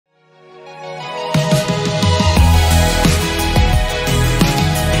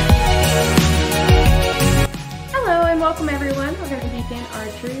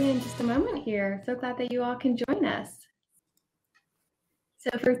so glad that you all can join us. So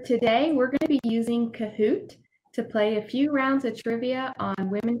for today, we're going to be using Kahoot to play a few rounds of trivia on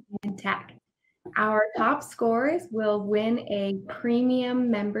women in tech. Our top scorers will win a premium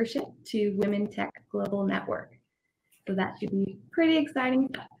membership to Women Tech Global Network. So that should be pretty exciting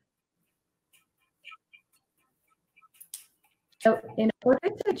stuff. So in order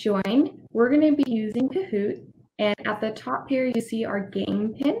to join, we're going to be using Kahoot. And at the top here, you see our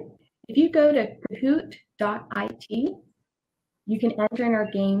game pin. If you go to kahoot.it, you can enter in our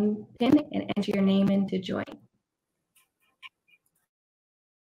game pin and enter your name in to join.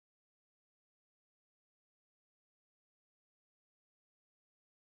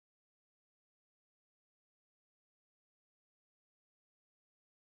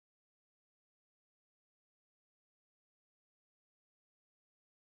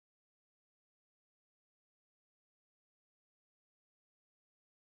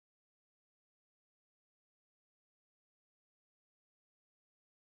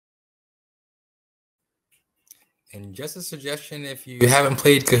 And just a suggestion, if you haven't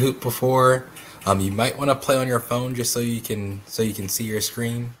played Kahoot before, you might want to play on your phone just so you can see your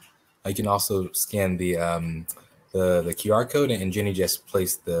screen. You can also scan the QR code, and Jenny just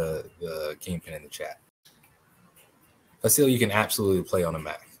placed the game pin in the chat. But still, you can absolutely play on a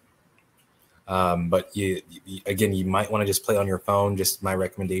Mac. But again, you might want to just play on your phone, just my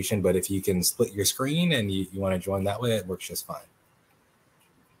recommendation. But if you can split your screen and you want to join that way, it works just fine.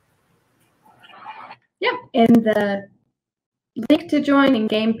 Yep, and the link to join and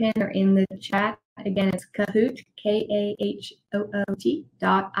game pin are in the chat. Again, it's Kahoot, Kahoot.it. We're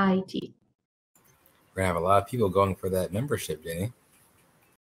gonna have a lot of people going for that membership, Jenny.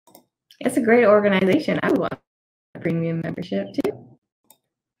 It's a great organization. I would want a premium membership too.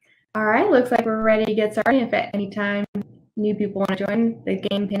 All right, looks like we're ready to get started. If at any time new people want to join, the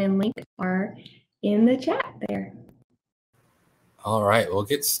game pin and link are in the chat there. All right, we'll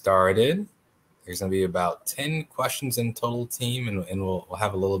get started. There's going to be about 10 questions in total, team, and we'll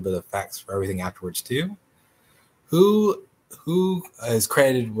have a little bit of facts for everything afterwards too. Who is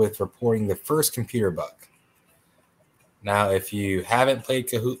credited with reporting the first computer bug? Now, if you haven't played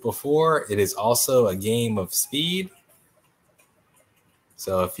Kahoot before, it is also a game of speed.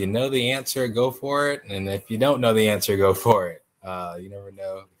 So if you know the answer, go for it. And if you don't know the answer, go for it. You never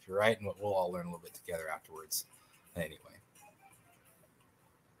know if you're right, and we'll all learn a little bit together afterwards. Anyway.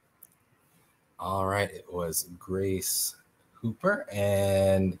 All right, it was Grace Hooper,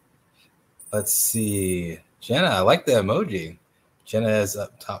 and let's see, Jenna. I like the emoji. Jenna is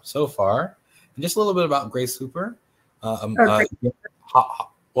up top so far. And just a little bit about Grace Hooper. What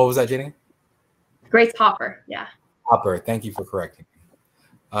was that, Jenny? Grace Hopper, yeah. Hopper. Thank you for correcting me.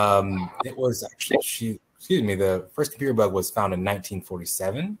 It was actually the first computer bug was found in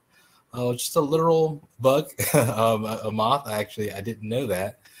 1947. Just a literal bug, a moth. I didn't know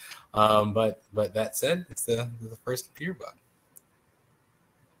that. But that said, it's the first computer bug.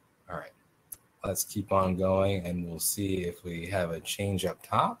 All right, let's keep on going, and we'll see if we have a change up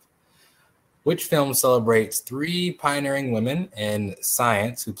top. Which film celebrates 3 pioneering women in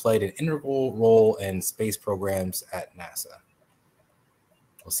science who played an integral role in space programs at NASA?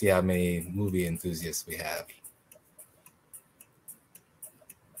 We'll see how many movie enthusiasts we have.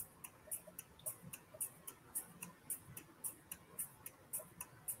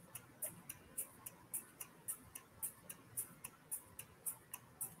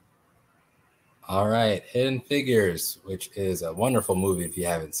 All right, Hidden Figures, which is a wonderful movie if you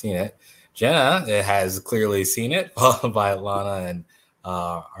haven't seen it. Jenna has clearly seen it, followed by Lana and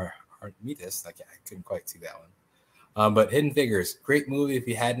Armitas. I couldn't quite see that one. But Hidden Figures, great movie if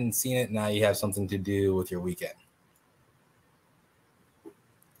you hadn't seen it. Now you have something to do with your weekend.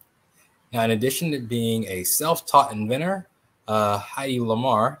 Now, in addition to being a self-taught inventor, Heidi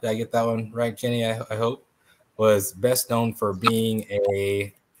Lamar, did I get that one right, Jenny? I hope, was best known for being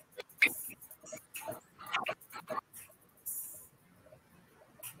a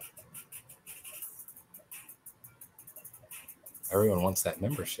Everyone wants that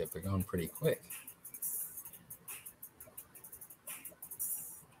membership. They're going pretty quick.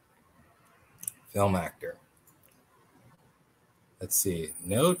 Film actor. Let's see.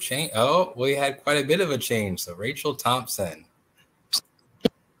 No change. Oh, we had quite a bit of a change. So Rachel Thompson.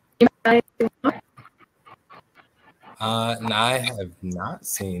 And I have not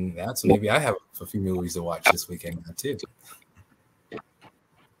seen that. So maybe I have a few movies to watch this weekend too.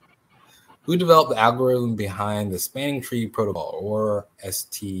 Who developed the algorithm behind the Spanning Tree Protocol, or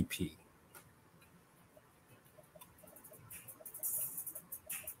STP?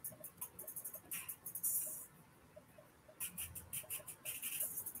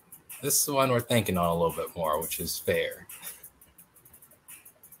 This one we're thinking on a little bit more, which is fair.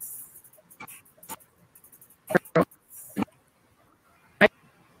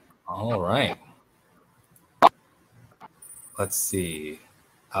 All right. Let's see.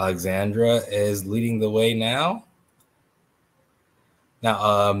 Alexandra is leading the way now.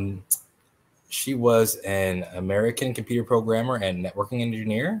 Now, she was an American computer programmer and networking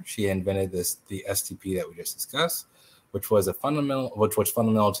engineer. She invented the STP that we just discussed, which was fundamental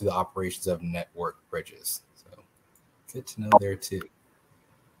to the operations of network bridges. So good to know there too.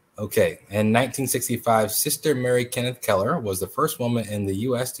 Okay, in 1965, Sister Mary Kenneth Keller was the first woman in the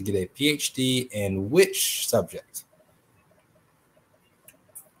U.S. to get a PhD in which subject?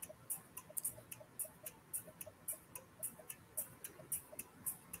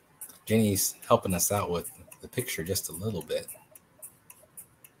 Jenny's helping us out with the picture just a little bit.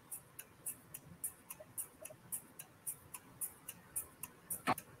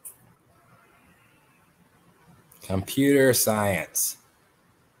 Computer science.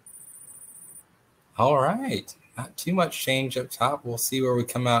 All right. Not too much change up top. We'll see where we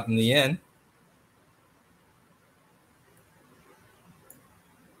come out in the end.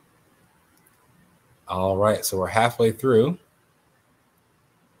 All right. So we're halfway through.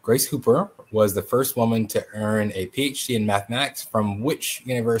 Grace Hooper was the first woman to earn a PhD in mathematics from which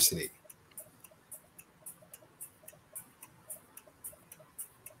university?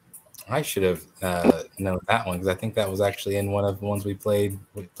 I should have known that one because I think that was actually in one of the ones we played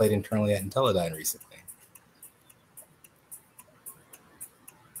internally at IntelliDyne recently.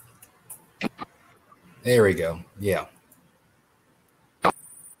 There we go. Yeah.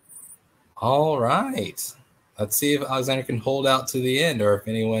 All right. Let's see if Alexandra can hold out to the end or if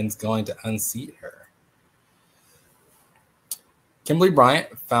anyone's going to unseat her. Kimberly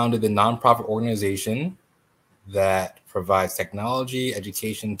Bryant founded the nonprofit organization that provides technology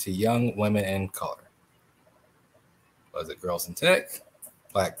education to young women in color. Was it Girls in Tech,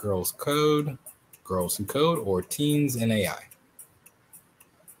 Black Girls Code, Girls Who Code, or Teens in AI?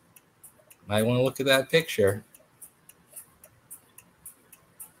 Might want to look at that picture.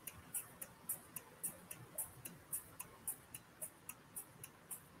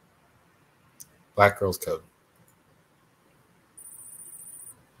 Black Girls Code.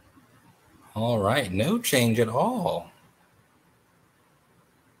 All right, no change at all.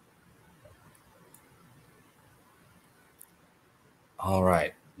 All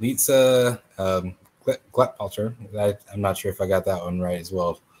right, Lisa Gleppalter, I'm not sure if I got that one right as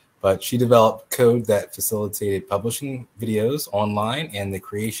well, but she developed code that facilitated publishing videos online and the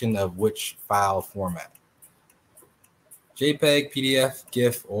creation of which file format? JPEG, PDF,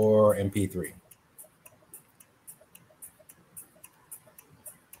 GIF, or MP3?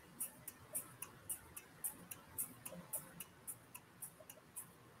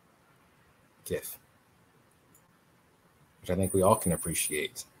 GIF, which I think we all can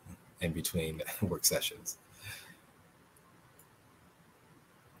appreciate in between work sessions.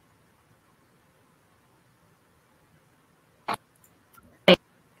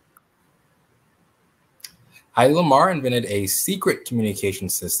 Heidi Lamar invented a secret communication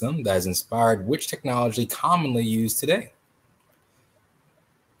system that has inspired which technology commonly used today?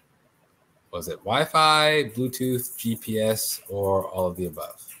 Was it Wi-Fi, Bluetooth, GPS, or all of the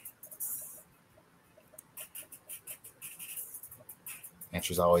above?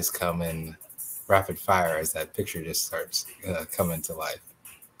 Answers always come in rapid fire as that picture just starts coming to life.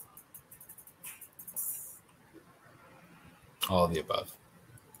 All of the above.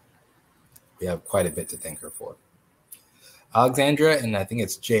 We have quite a bit to thank her for. Alexandra, and I think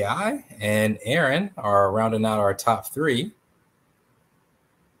it's J.I. and Aaron are rounding out our top three.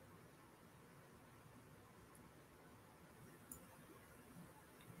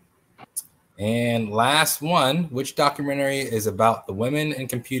 And last one, which documentary is about the women in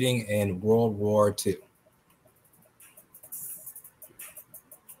computing in World War II?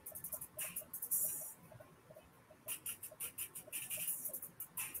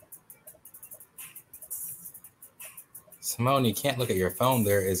 Simone, you can't look at your phone.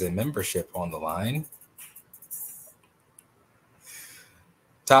 There is a membership on the line.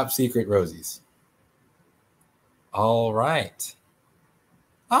 Top Secret Rosies. All right.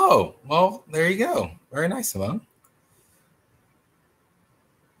 Oh, well, there you go. Very nice, Simone.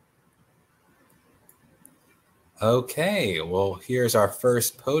 Okay, well, here's our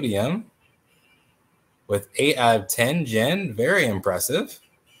first podium with 8 out of 10. Jen, very impressive.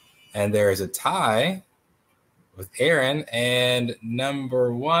 And there is a tie with Aaron, and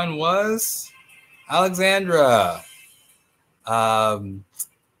number 1 was Alexandra. I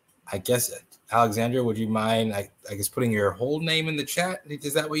guess Alexandra, would you mind, I guess, putting your whole name in the chat?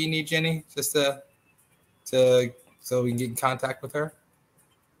 Is that what you need, Jenny? Just to so we can get in contact with her?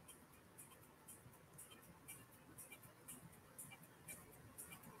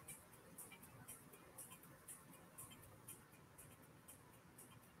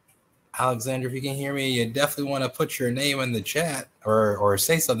 Alexander, if you can hear me, you definitely want to put your name in the chat or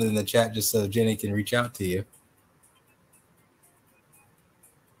say something in the chat just so Jenny can reach out to you.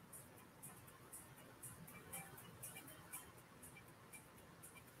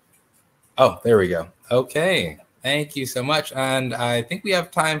 Oh, there we go. Okay. Thank you so much. And I think we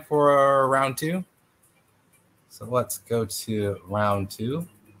have time for round 2. So let's go to round 2.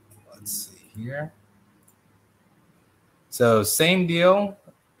 Let's see here. So same deal.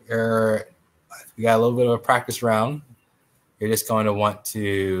 We got a little bit of a practice round. You're just going to want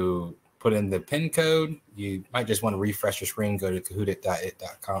to put in the PIN code. You might just want to refresh your screen, go to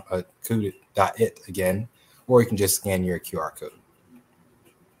kahoot.it.com, kahoot.it again, or you can just scan your QR code.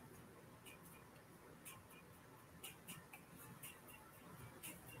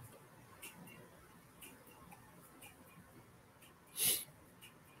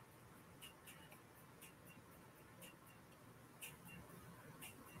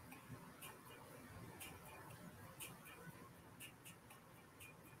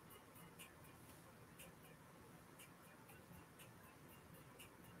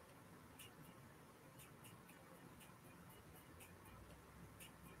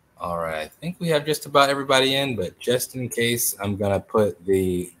 All right, I think we have just about everybody in, but just in case, I'm going to put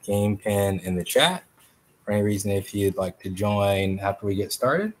the game pin in the chat. For any reason, if you'd like to join after we get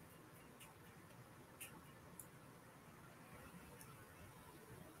started.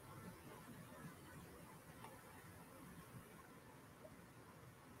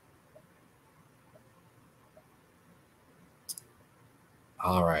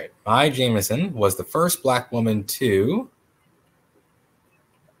 All right, Mai Jameson was the first Black woman to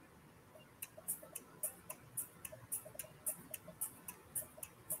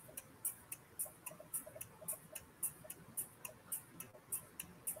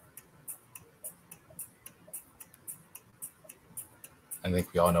I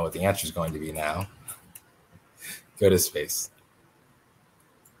think we all know what the answer is going to be now. Go to space.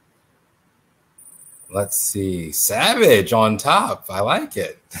 Let's see. Savage on top. I like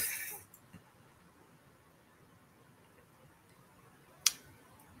it.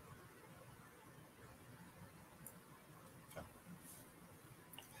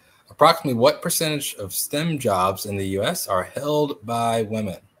 Approximately what percentage of STEM jobs in the U.S. are held by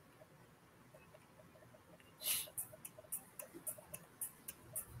women?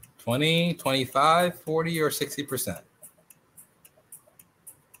 (20, 25, 40, or 60%?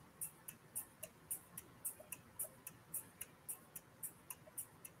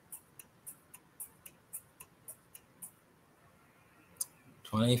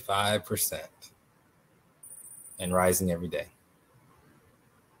 (25%) and rising every day.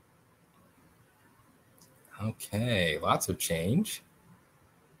 Okay, lots of change.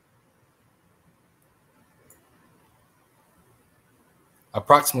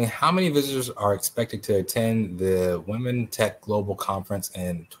 Approximately how many visitors are expected to attend the Women Tech Global Conference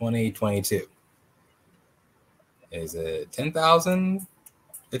in 2022? Is it 10,000,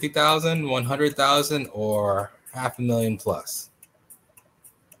 50,000, 100,000, or 500,000 plus?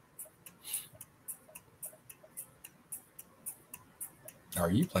 Are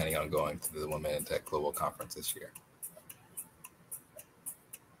you planning on going to the Women in Tech Global Conference this year?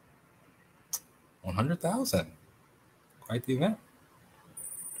 100,000. Quite the event.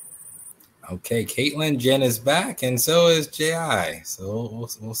 Okay, Caitlin, Jen is back, and so is J.I. So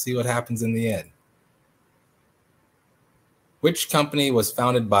we'll see what happens in the end. Which company was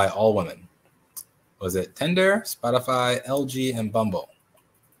founded by all women? Was it Tinder, Spotify, LG, and Bumble?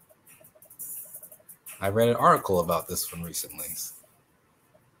 I read an article about this one recently.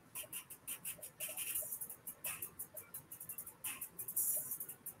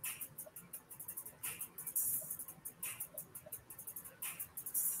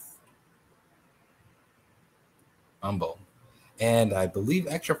 Bumble. And I believe,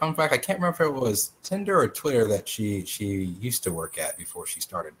 extra fun fact, I can't remember if it was Tinder or Twitter that she used to work at before she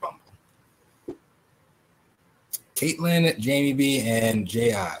started Bumble. Caitlin, Jamie B, and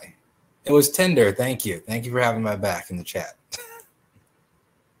J.I. It was Tinder. Thank you. Thank you for having my back in the chat.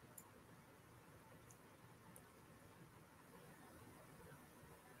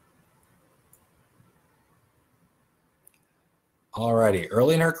 Alrighty.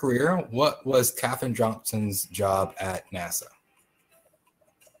 Early in her career, what was Katherine Johnson's job at NASA?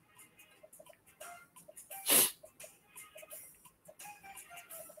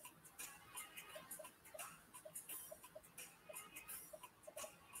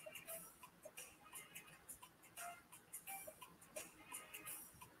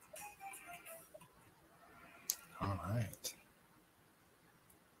 right.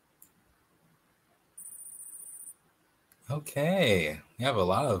 Okay, we have a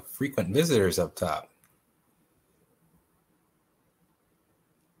lot of frequent visitors up top.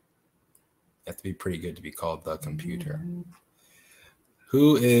 You have to be pretty good to be called the computer.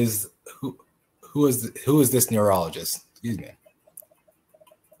 Who is this neurologist? Excuse me.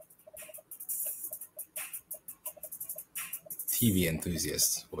 TV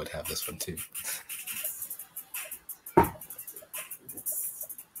enthusiasts would have this one too.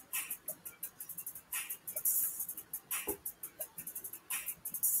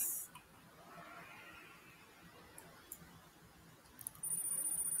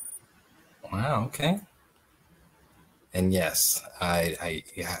 Wow, okay. And yes,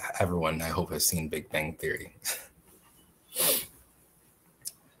 everyone I hope has seen Big Bang Theory.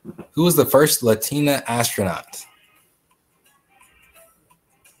 Who was the first Latina astronaut?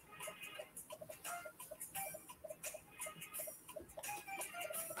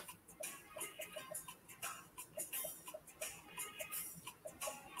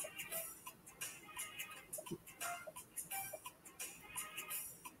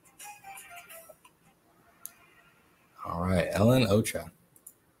 All right, Ellen Ocha.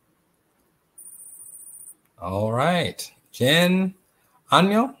 All right, Jen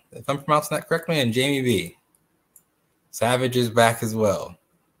Anyo, if I'm pronouncing that correctly, and Jamie B. Savage is back as well.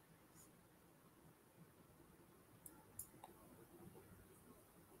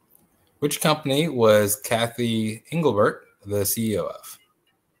 Which company was Kathy Engelbert the CEO of?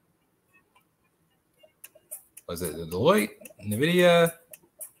 Was it Deloitte, NVIDIA,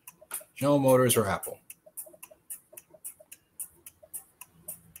 General Motors, or Apple?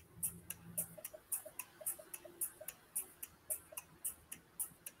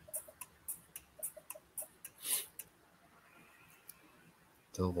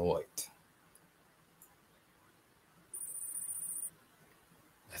 Deloitte.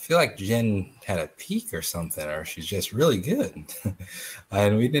 I feel like Jen had a peak or something, or she's just really good.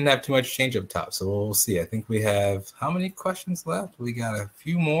 And we didn't have too much change up top, so we'll see. I think we have how many questions left? We got a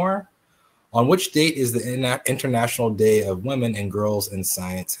few more. On which date is the International Day of Women and Girls in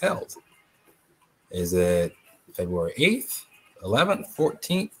Science held? Is it February 8th, 11th,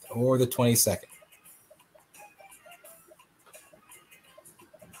 14th, or the 22nd?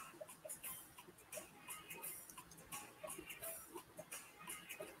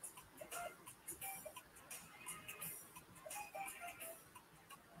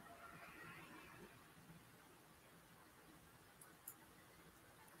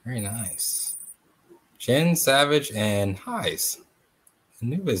 Very nice. Jen, Savage, and Heis, a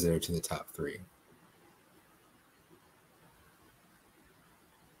new visitor to the top three.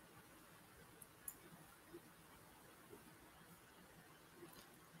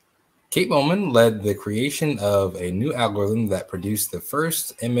 Kate Bowman led the creation of a new algorithm that produced the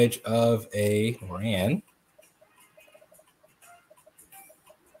first image of a an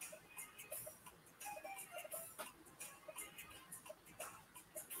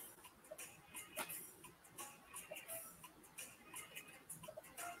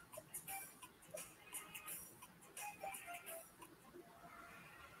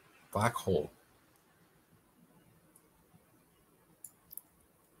black hole.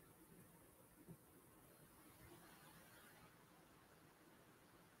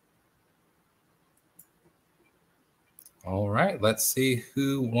 All right, let's see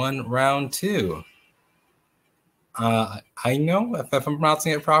who won round two. I know if I'm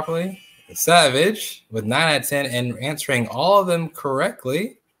pronouncing it properly. Savage with 9 out of 10 and answering all of them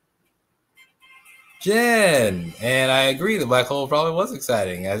correctly. Jen, and I agree, the black hole probably was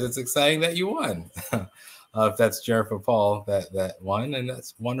exciting, as it's exciting that you won. If that's Jennifer Paul that won, and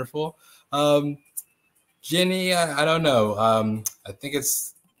that's wonderful. Jenny, I don't know. I think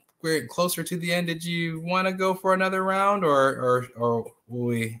we're closer to the end. Did you want to go for another round, or will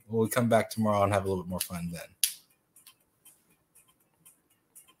we come back tomorrow and have a little bit more fun then?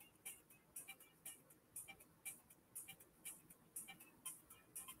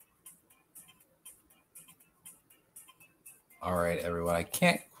 All right, everyone. I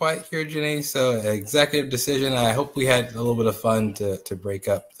can't quite hear Janae, so executive decision. I hope we had a little bit of fun to break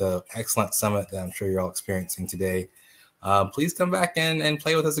up the excellent summit that I'm sure you're all experiencing today. Please come back and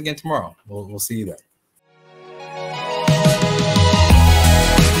play with us again tomorrow. We'll see you then.